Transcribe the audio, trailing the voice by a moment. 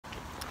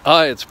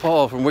Hi, it's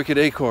Paul from Wicked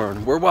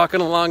Acorn. We're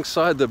walking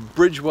alongside the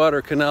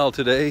Bridgewater Canal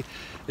today.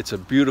 It's a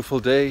beautiful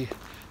day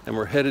and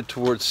we're headed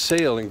towards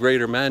Sale in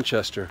Greater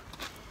Manchester.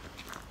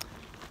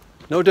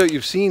 No doubt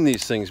you've seen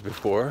these things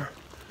before.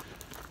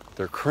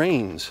 They're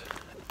cranes.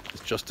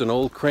 It's just an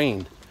old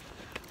crane.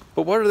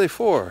 But what are they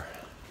for?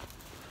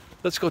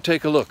 Let's go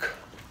take a look.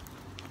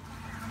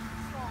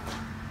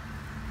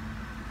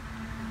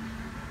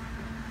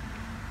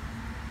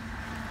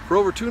 For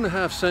over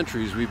 2.5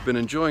 centuries, we've been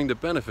enjoying the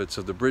benefits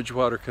of the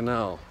Bridgewater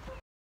Canal.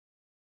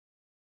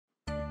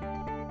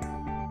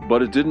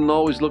 But it didn't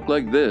always look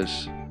like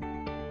this.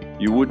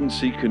 You wouldn't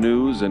see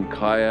canoes and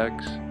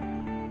kayaks.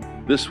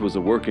 This was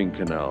a working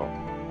canal.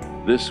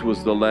 This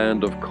was the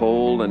land of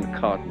coal and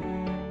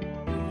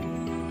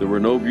cotton. There were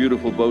no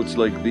beautiful boats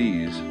like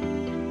these.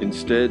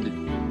 Instead,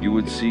 you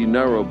would see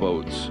narrow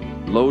boats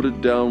loaded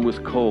down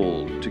with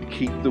coal to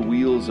keep the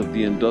wheels of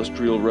the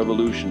Industrial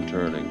Revolution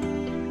turning.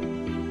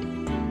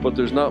 But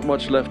there's not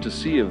much left to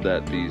see of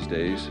that these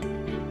days.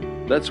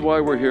 That's why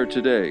we're here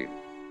today.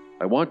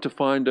 I want to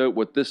find out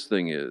what this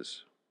thing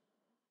is.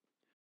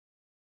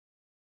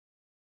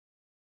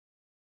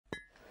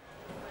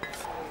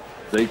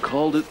 They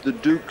called it the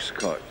Duke's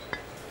Cut,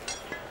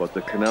 but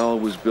the canal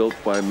was built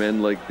by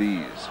men like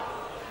these,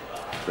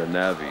 the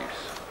navvies.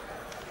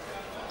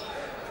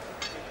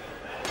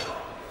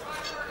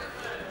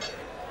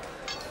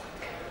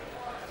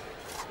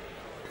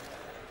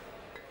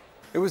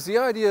 It was the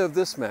idea of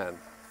this man,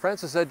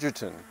 Francis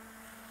Egerton,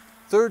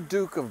 3rd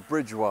Duke of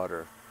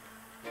Bridgewater.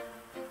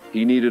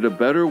 He needed a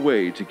better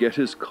way to get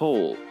his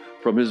coal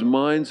from his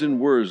mines in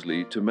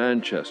Worsley to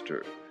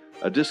Manchester,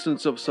 a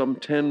distance of some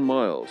 10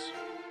 miles.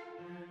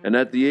 And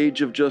at the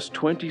age of just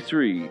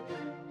 23,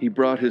 he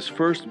brought his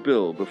first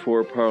bill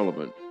before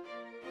Parliament.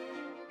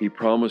 He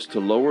promised to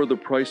lower the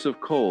price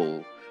of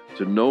coal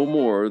to no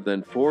more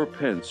than 4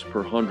 pence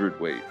per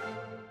hundredweight.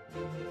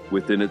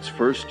 Within its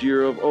first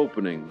year of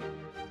opening,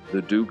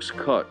 the Duke's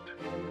Cut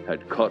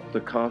had cut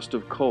the cost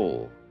of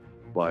coal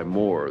by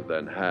more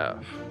than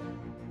half.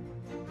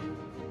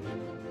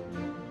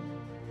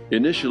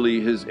 Initially,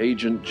 his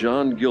agent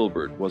John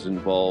Gilbert was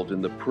involved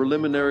in the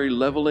preliminary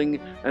leveling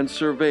and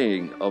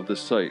surveying of the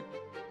site.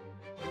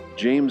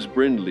 James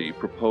Brindley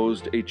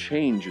proposed a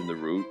change in the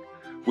route,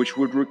 which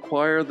would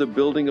require the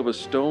building of a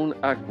stone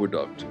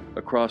aqueduct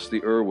across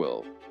the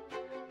Irwell,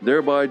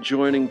 thereby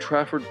joining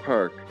Trafford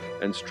Park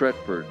and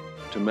Stretford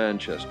to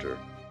Manchester.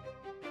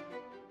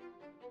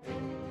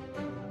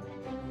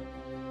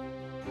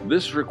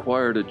 This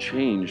required a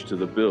change to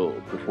the bill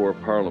before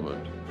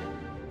Parliament.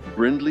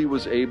 Brindley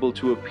was able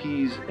to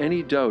appease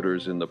any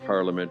doubters in the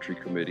parliamentary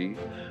committee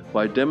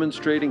by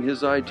demonstrating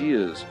his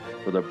ideas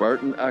for the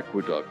Barton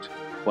Aqueduct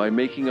by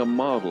making a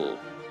model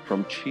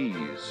from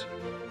cheese.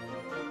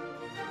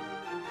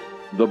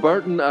 The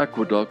Barton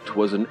Aqueduct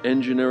was an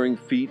engineering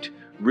feat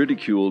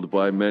ridiculed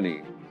by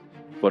many,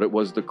 but it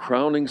was the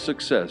crowning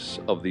success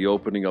of the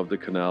opening of the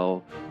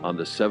canal on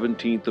the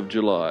 17th of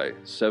July,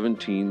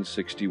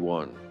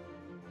 1761.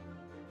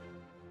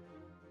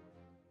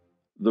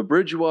 The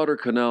Bridgewater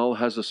Canal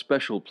has a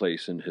special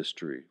place in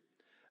history,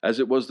 as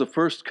it was the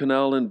first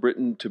canal in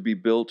Britain to be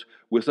built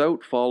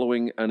without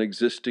following an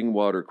existing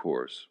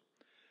watercourse,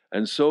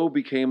 and so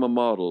became a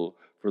model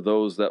for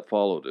those that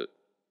followed it.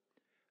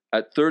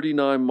 At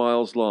 39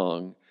 miles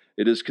long,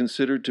 it is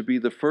considered to be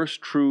the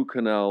first true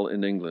canal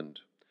in England.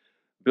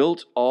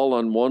 Built all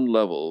on one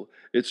level,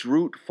 its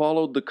route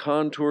followed the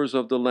contours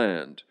of the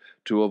land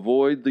to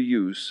avoid the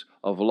use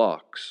of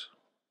locks.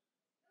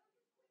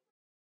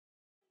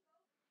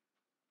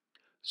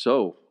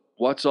 So,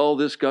 what's all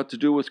this got to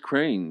do with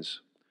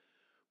cranes?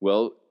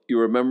 Well, you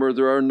remember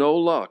there are no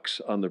locks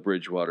on the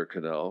Bridgewater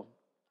Canal.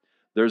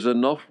 There's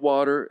enough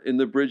water in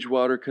the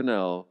Bridgewater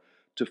Canal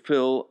to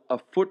fill a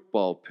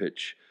football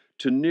pitch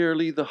to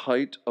nearly the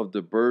height of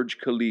the Burj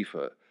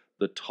Khalifa,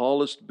 the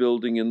tallest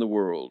building in the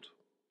world.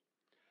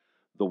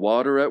 The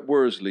water at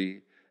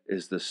Worsley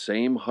is the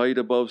same height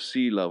above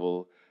sea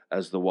level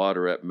as the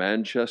water at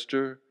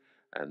Manchester,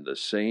 and the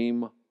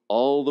same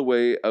all the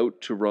way out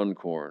to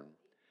Runcorn.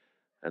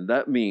 And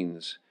that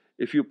means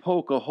if you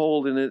poke a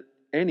hole in it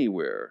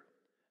anywhere,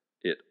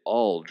 it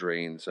all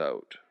drains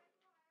out.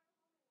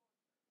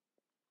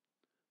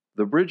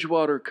 The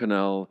Bridgewater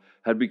Canal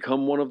had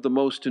become one of the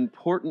most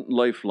important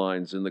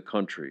lifelines in the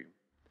country.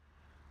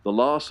 The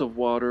loss of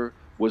water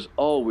was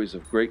always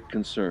of great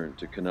concern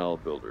to canal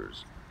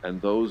builders and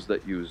those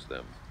that used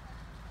them.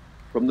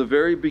 From the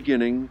very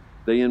beginning,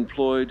 they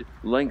employed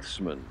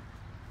lengthsmen.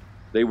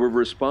 They were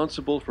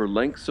responsible for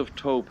lengths of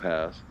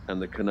towpath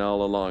and the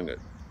canal along it.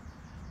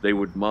 They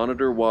would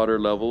monitor water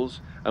levels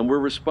and were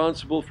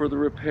responsible for the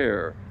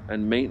repair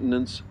and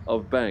maintenance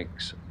of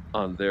banks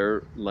on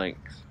their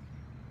length.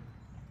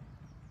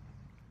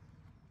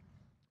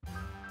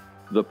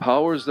 The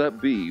powers that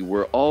be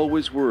were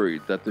always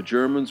worried that the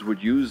Germans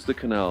would use the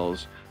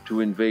canals to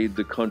invade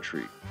the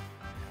country.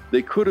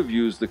 They could have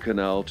used the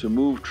canal to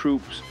move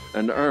troops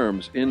and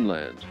arms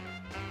inland,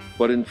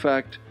 but in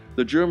fact,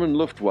 the German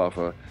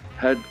Luftwaffe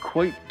had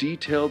quite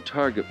detailed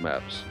target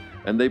maps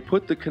and they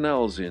put the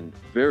canals in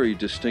very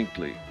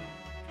distinctly.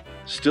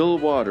 Still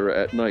water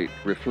at night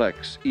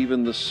reflects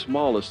even the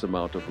smallest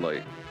amount of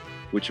light,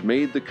 which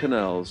made the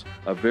canals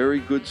a very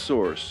good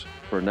source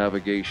for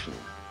navigation.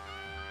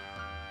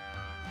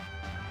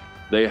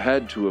 They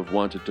had to have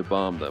wanted to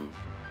bomb them.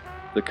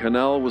 The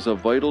canal was a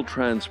vital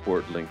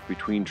transport link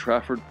between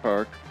Trafford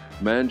Park,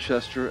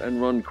 Manchester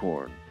and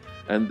Runcorn,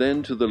 and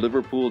then to the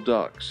Liverpool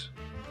docks.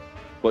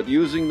 But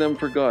using them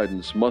for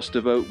guidance must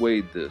have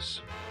outweighed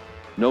this.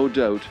 No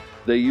doubt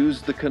they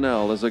used the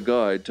canal as a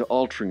guide to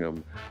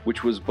Altrincham,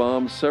 which was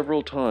bombed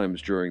several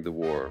times during the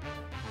war.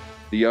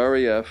 The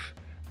RAF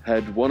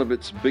had one of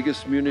its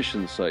biggest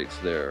munition sites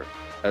there,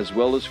 as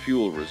well as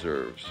fuel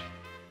reserves.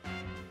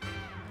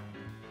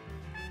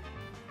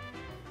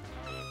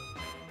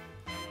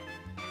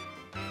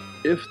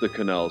 If the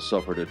canal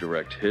suffered a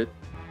direct hit,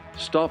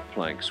 stop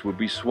planks would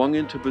be swung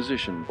into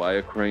position by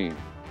a crane.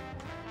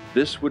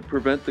 This would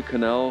prevent the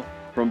canal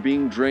from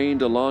being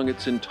drained along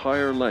its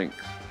entire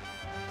length.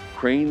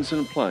 Cranes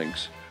and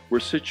planks were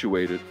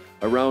situated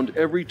around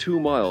every 2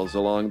 miles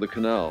along the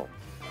canal.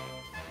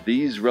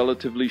 These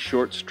relatively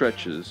short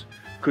stretches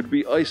could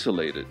be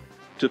isolated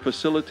to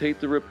facilitate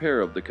the repair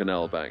of the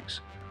canal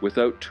banks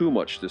without too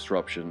much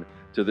disruption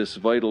to this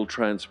vital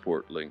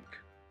transport link.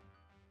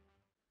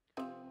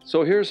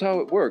 So here's how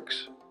it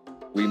works.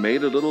 We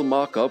made a little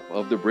mock-up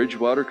of the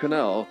Bridgewater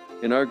Canal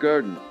in our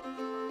garden.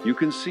 You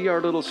can see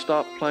our little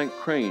stop plank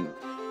crane,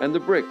 and the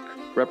brick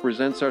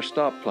represents our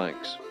stop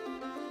planks.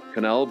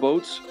 Canal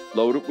boats,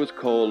 loaded with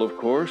coal, of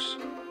course.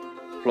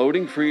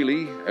 Floating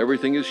freely,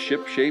 everything is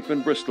ship-shape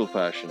and Bristol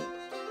fashion.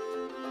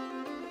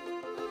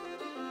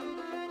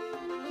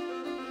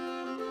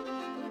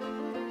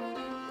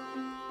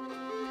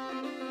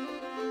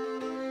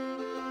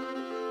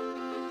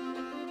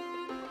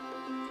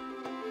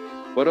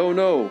 But oh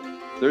no,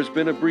 there's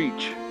been a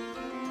breach.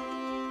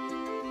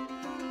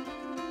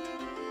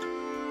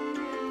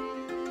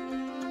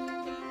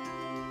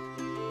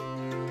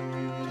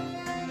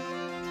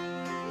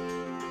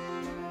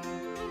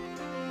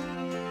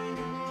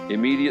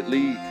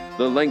 Immediately,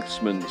 the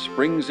lengthsman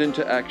springs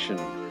into action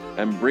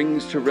and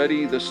brings to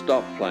ready the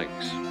stop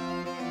planks.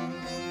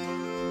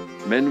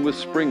 Men with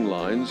spring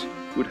lines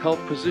would help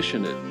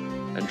position it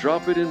and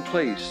drop it in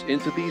place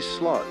into these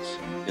slots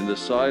in the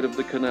side of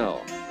the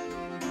canal.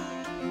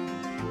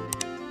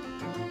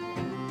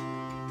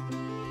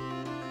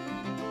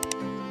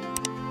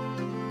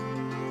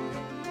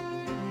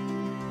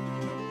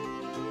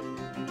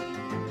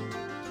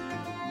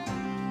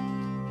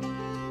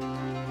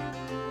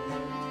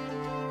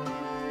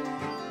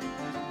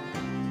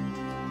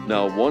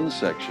 Now one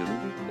section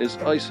is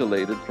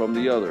isolated from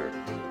the other.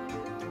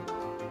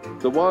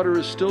 The water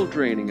is still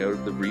draining out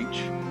of the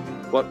breach,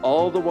 but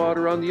all the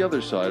water on the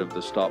other side of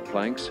the stop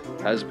planks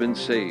has been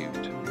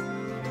saved.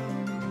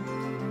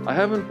 I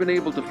haven't been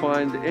able to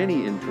find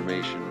any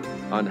information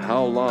on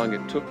how long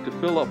it took to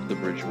fill up the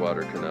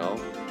Bridgewater Canal.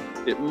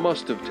 It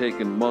must have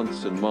taken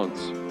months and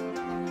months.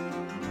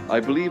 I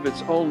believe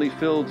it's only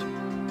filled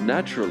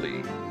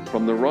naturally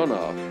from the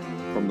runoff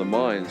from the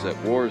mines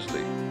at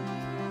Worsley.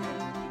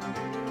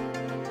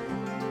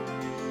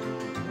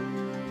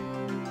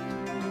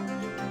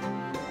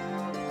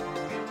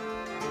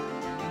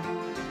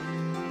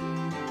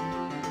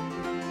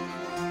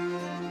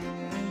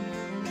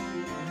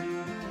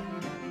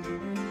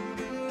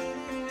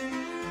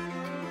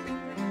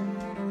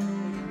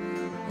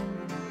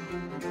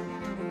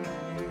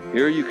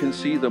 Here you can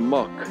see the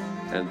muck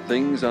and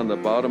things on the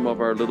bottom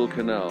of our little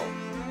canal.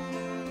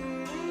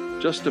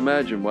 Just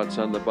imagine what's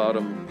on the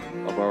bottom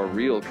of our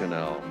real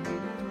canal.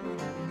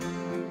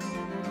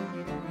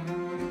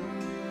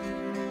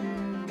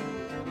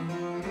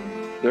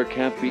 There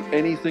can't be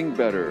anything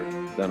better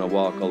than a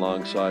walk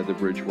alongside the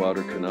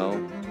Bridgewater Canal.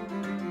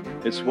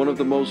 It's one of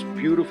the most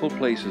beautiful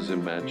places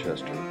in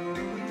Manchester,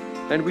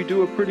 and we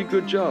do a pretty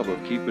good job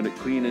of keeping it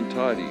clean and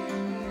tidy.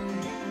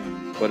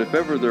 But if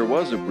ever there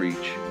was a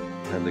breach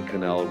and the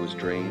canal was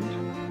drained,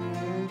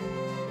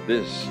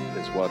 this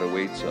is what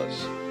awaits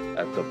us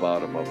at the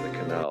bottom of the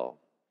canal.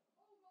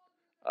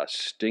 A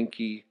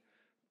stinky,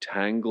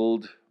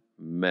 tangled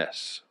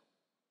mess.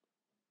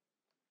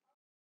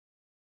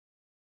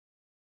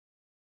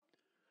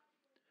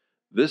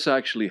 This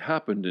actually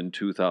happened in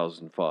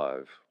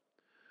 2005.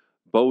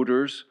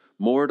 Boaters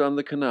moored on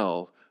the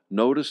canal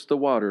noticed the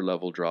water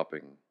level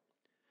dropping.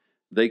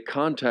 They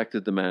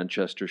contacted the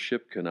Manchester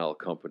Ship Canal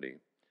Company.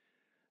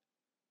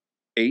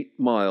 8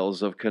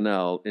 miles of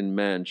canal in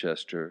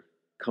Manchester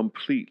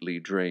completely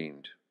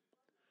drained.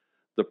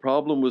 The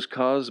problem was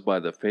caused by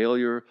the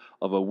failure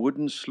of a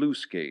wooden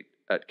sluice gate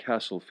at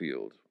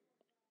Castlefield.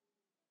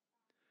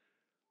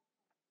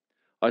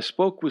 I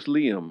spoke with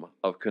Liam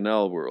of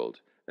Canal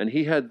World, and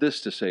he had this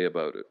to say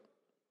about it.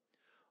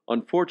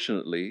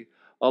 Unfortunately,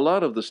 a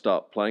lot of the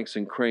stop planks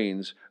and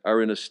cranes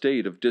are in a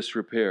state of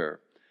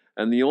disrepair,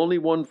 and the only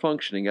one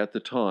functioning at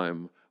the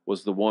time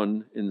was the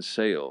one in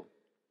Sale,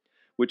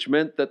 which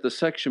meant that the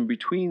section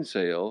between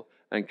Sale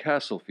and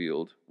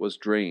Castlefield was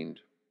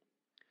drained.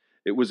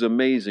 It was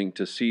amazing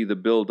to see the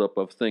buildup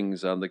of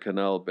things on the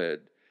canal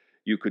bed.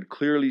 You could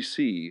clearly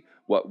see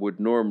what would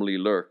normally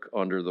lurk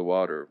under the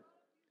water.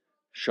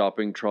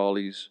 Shopping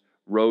trolleys,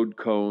 road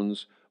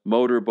cones,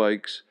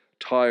 motorbikes,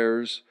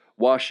 tires,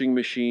 washing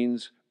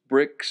machines,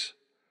 bricks,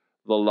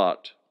 the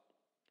lot.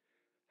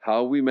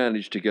 How we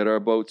managed to get our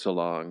boats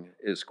along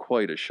is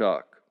quite a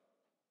shock.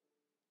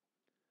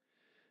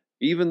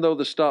 Even though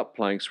the stop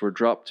planks were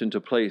dropped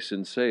into place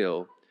in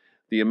sail,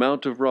 the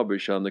amount of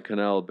rubbish on the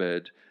canal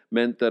bed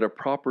meant that a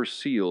proper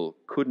seal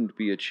couldn't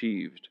be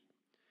achieved.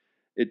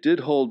 It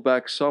did hold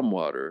back some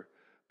water,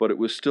 but it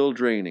was still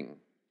draining.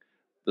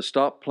 The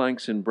stop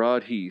planks in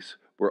Broad Heath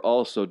were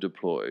also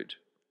deployed,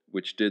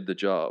 which did the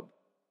job.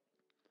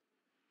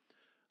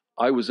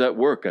 I was at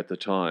work at the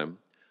time.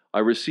 I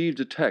received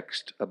a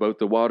text about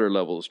the water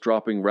levels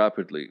dropping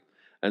rapidly,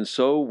 and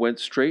so went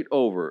straight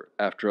over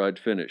after I'd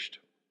finished.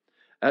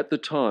 At the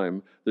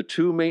time, the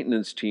two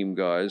maintenance team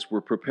guys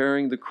were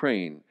preparing the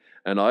crane,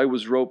 and I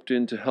was roped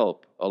in to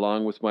help,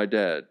 along with my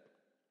dad.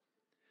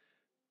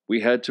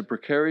 We had to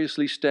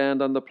precariously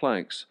stand on the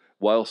planks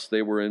whilst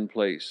they were in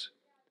place.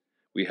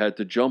 We had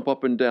to jump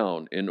up and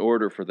down in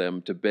order for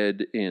them to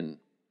bed in.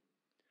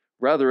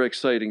 Rather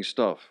exciting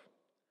stuff.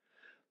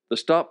 The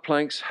stop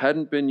planks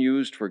hadn't been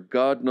used for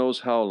God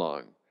knows how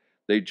long.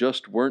 They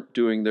just weren't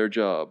doing their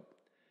job.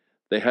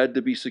 They had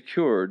to be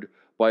secured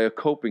by a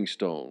coping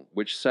stone,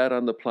 which sat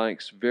on the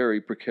planks very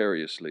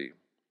precariously.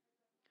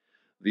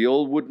 The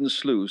old wooden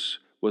sluice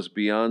was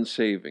beyond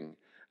saving,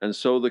 and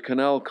so the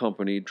canal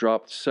company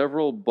dropped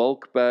several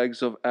bulk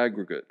bags of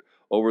aggregate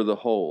over the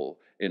hole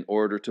in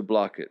order to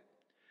block it,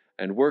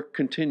 and work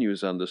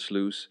continues on the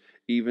sluice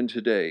even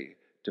today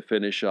to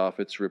finish off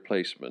its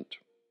replacement.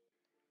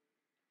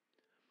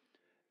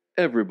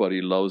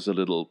 Everybody loves a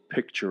little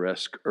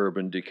picturesque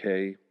urban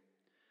decay,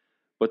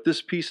 but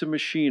this piece of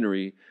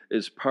machinery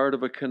is part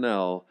of a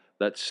canal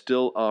that's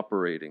still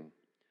operating.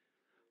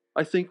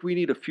 I think we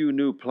need a few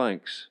new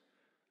planks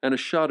and a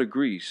shot of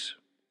grease,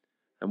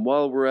 and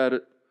while we're at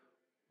it,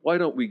 why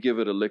don't we give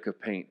it a lick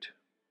of paint?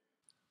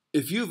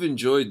 If you've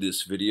enjoyed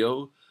this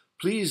video,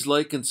 please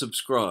like and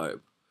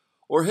subscribe,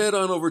 or head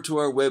on over to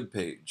our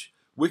webpage,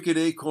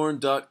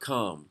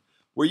 wickedacorn.com,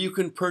 where you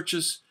can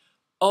purchase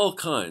all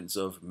kinds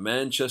of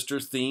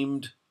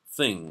Manchester-themed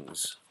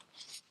things.